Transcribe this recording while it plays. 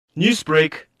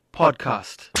Newsbreak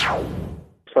Podcast.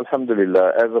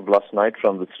 Alhamdulillah, as of last night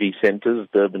from the three centres,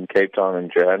 Durban, Cape Town and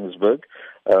Johannesburg,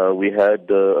 we had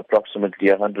approximately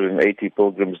 180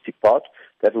 pilgrims depart.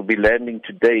 That will be landing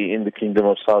today in the Kingdom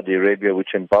of Saudi Arabia,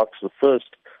 which embarks the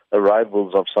first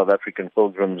arrivals of South African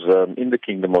pilgrims in the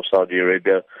Kingdom of Saudi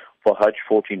Arabia for Hajj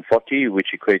 1440, which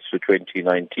equates to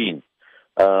 2019.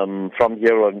 From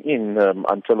here on in,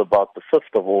 until about the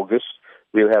 5th of August,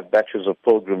 we'll have batches of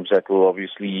pilgrims that will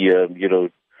obviously,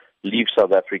 leave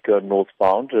South Africa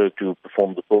northbound to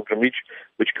perform the pilgrimage,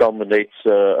 which culminates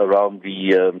around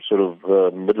the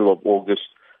middle of August,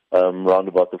 around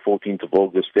about the 14th of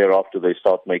August. Thereafter, they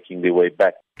start making their way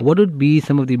back. What would be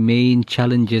some of the main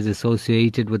challenges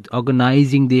associated with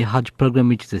organising the Hajj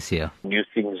pilgrimage this year? New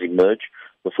things emerge.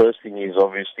 The first thing is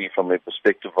obviously from a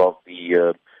perspective of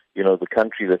the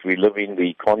country that we live in. The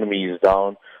economy is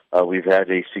down. We've had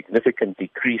a significant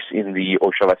decrease in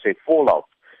or shall I say fallout,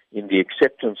 in the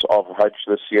acceptance of Hajj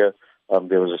this year.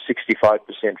 There was a 65%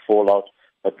 fallout,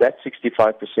 but that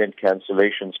 65%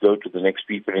 cancellations go to the next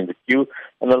people in the queue,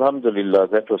 and alhamdulillah,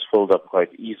 that was filled up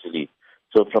quite easily.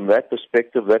 So from that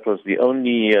perspective, that was the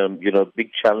only,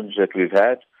 big challenge that we've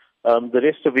had. The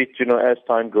rest of it, as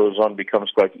time goes on,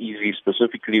 becomes quite easy,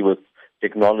 specifically with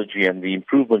technology and the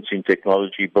improvements in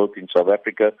technology, both in South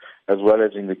Africa as well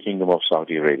as in the Kingdom of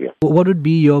Saudi Arabia. What would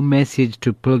be your message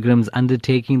to pilgrims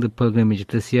undertaking the pilgrimage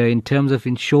this year in terms of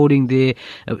ensuring there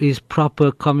is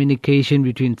proper communication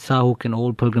between sahuc and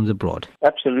all pilgrims abroad?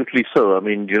 Absolutely so. I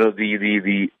mean,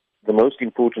 the most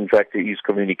important factor is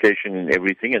communication in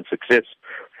everything, and success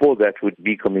for that would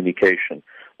be communication.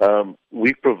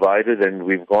 We've provided and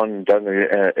we've gone and done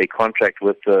a contract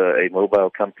with a mobile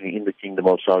company in the Kingdom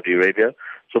of Saudi Arabia.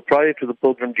 So prior to the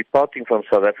pilgrim departing from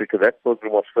South Africa, that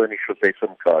pilgrim was furnished with a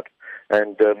SIM card.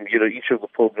 And, each of the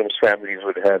pilgrim's families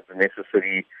would have the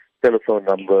necessary telephone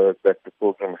number that the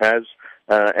pilgrim has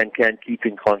and can keep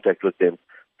in contact with them.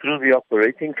 Through the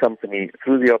operating company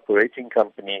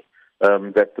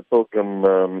that the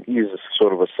pilgrim is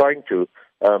sort of assigned to,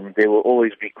 there will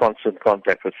always be constant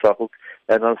contact with sahuc,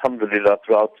 and alhamdulillah,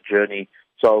 throughout the journey,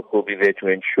 sahuc will be there to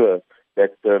ensure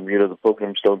that the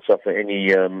pilgrims don't suffer any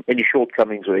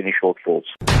shortcomings or any shortfalls.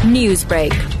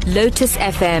 Newsbreak, Lotus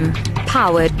FM,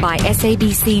 powered by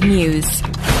SABC News.